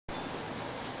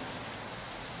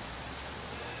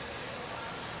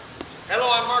Hello,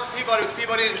 I'm Mark Peabody with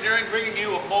Peabody Engineering, bringing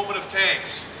you a moment of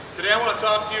tanks. Today I want to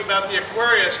talk to you about the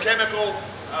Aquarius chemical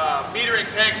metering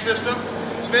tank system.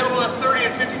 It's available in 30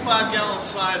 and 55 gallon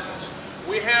sizes.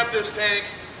 We have this tank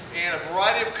in a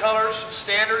variety of colors,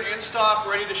 standard, in stock,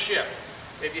 ready to ship.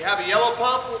 If you have a yellow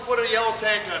pump, we'll put a yellow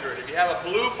tank under it. If you have a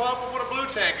blue pump, we'll put a blue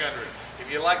tank under it.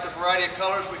 If you like the variety of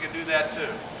colors, we can do that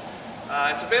too.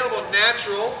 It's available in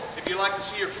natural, if you like to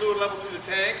see your fluid level through the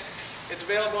tank. It's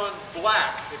available in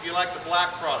black, if you like the black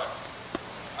product.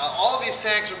 All of these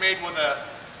tanks are made with a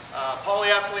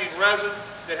polyethylene resin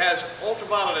that has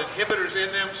ultraviolet inhibitors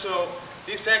in them, so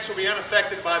these tanks will be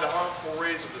unaffected by the harmful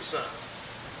rays of the sun.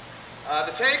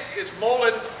 The tank is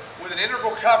molded with an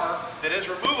integral cover that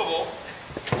is removable.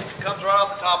 It comes right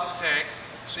off the top of the tank,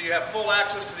 so you have full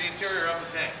access to the interior of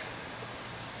the tank.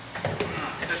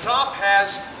 The top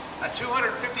has a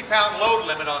 250-pound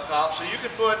load limit on top, so you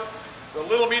can put the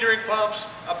little metering pumps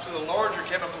up to the larger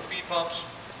chemical feed pumps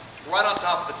right on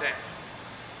top of the tank.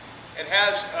 It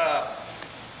has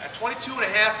a 22.5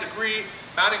 degree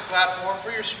mounting platform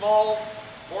for your small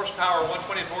horsepower,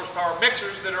 1/20th horsepower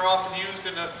mixers that are often used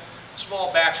in a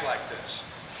small batch like this.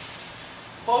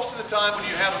 Most of the time when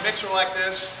you have a mixer like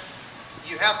this,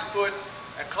 you have to put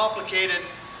a complicated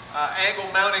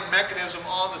angle mounting mechanism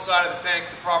on the side of the tank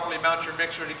to properly mount your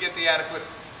mixer to get the adequate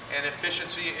and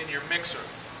efficiency in your mixer.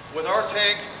 With our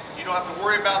tank, you don't have to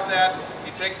worry about that.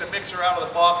 You take the mixer out of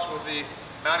the box with the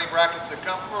mounting brackets that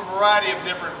come from a variety of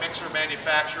different mixer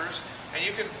manufacturers, and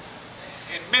you can,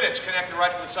 in minutes, connect it right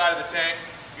to the side of the tank.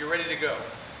 You're ready to go.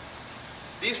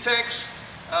 These tanks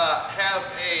have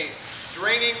a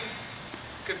draining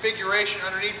configuration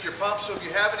underneath your pump, so if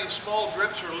you have any small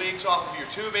drips or leaks off of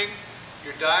your tubing,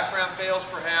 your diaphragm fails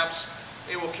perhaps,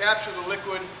 it will capture the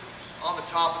liquid on the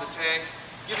top of the tank,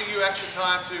 giving you extra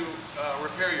time to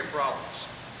repair your problems.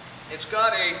 It's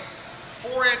got a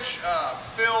 4-inch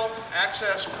fill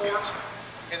access port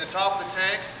in the top of the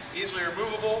tank, easily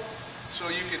removable, so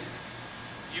you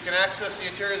can access the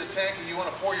interior of the tank if you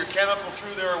want to pour your chemical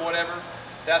through there or whatever.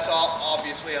 That's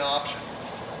obviously an option.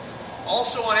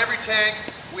 Also on every tank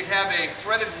we have a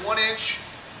threaded 1-inch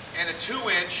and a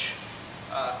 2-inch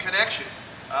connection,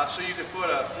 so you can put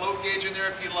a float gauge in there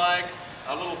if you like,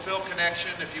 a little fill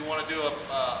connection if you want to do a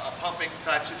pumping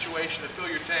type situation to fill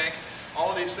your tank. All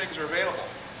of these things are available.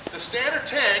 The standard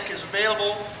tank is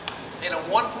available in a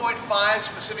 1.5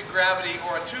 specific gravity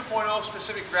or a 2.0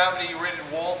 specific gravity rated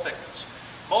wall thickness.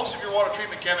 Most of your water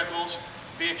treatment chemicals,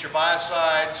 be it your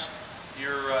biocides,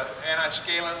 your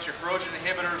anti-scalants, your corrosion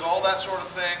inhibitors, all that sort of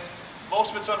thing,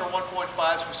 most of it's under 1.5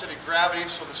 specific gravity,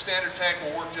 so the standard tank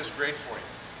will work just great for you.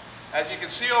 As you can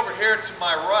see over here to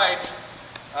my right,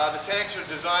 the tanks are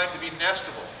designed to be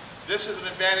nestable. This is an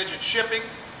advantage in shipping.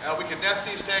 We can nest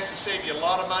these tanks and save you a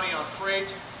lot of money on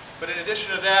freight, but in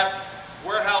addition to that,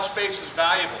 warehouse space is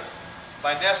valuable.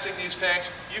 By nesting these tanks,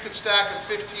 you can stack them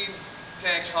 15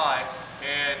 tanks high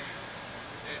and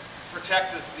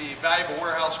protect the valuable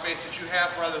warehouse space that you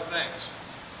have for other things.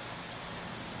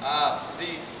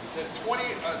 The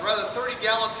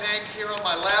 30-gallon tank here on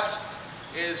my left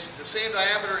is the same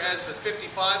diameter as the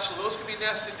 55, so those can be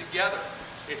nested together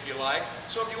if you like.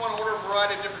 So if you want to order a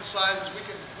variety of different sizes, we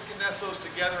can nest those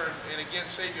together and again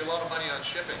save you a lot of money on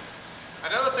shipping.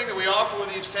 Another thing that we offer with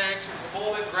these tanks is the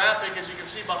mold-in graphic, as you can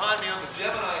see behind me on the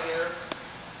Gemini here.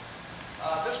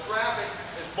 This graphic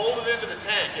is molded into the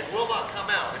tank. It will not come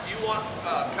out. If you want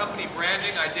company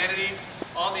branding, identity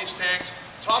on these tanks,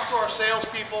 talk to our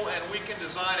salespeople and we can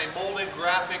design a mold-in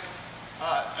graphic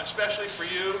especially for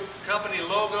you. Company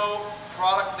logo,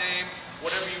 product name,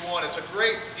 whatever you want. It's a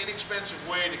great, inexpensive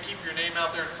way to keep your name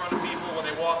out there in front of people when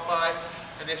they walk by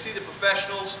and they see the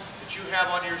professionals that you have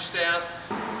on your staff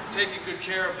taking good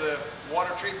care of the water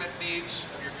treatment needs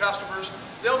of your customers.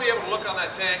 They'll be able to look on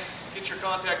that tank, get your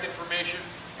contact information,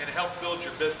 and help build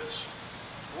your business.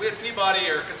 We at Peabody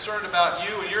are concerned about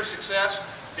you and your success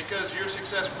because your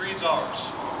success breeds ours.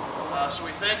 So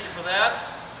we thank you for that.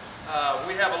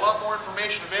 We have a lot more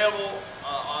information available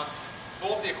on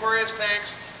both the Aquarius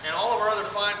tanks and all of our other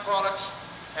fine products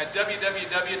at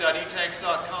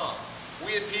www.etanks.com.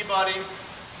 We at Peabody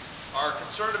are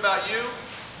concerned about you.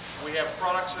 We have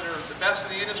products that are the best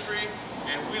in the industry,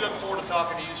 and we look forward to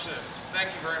talking to you soon.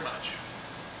 Thank you very much.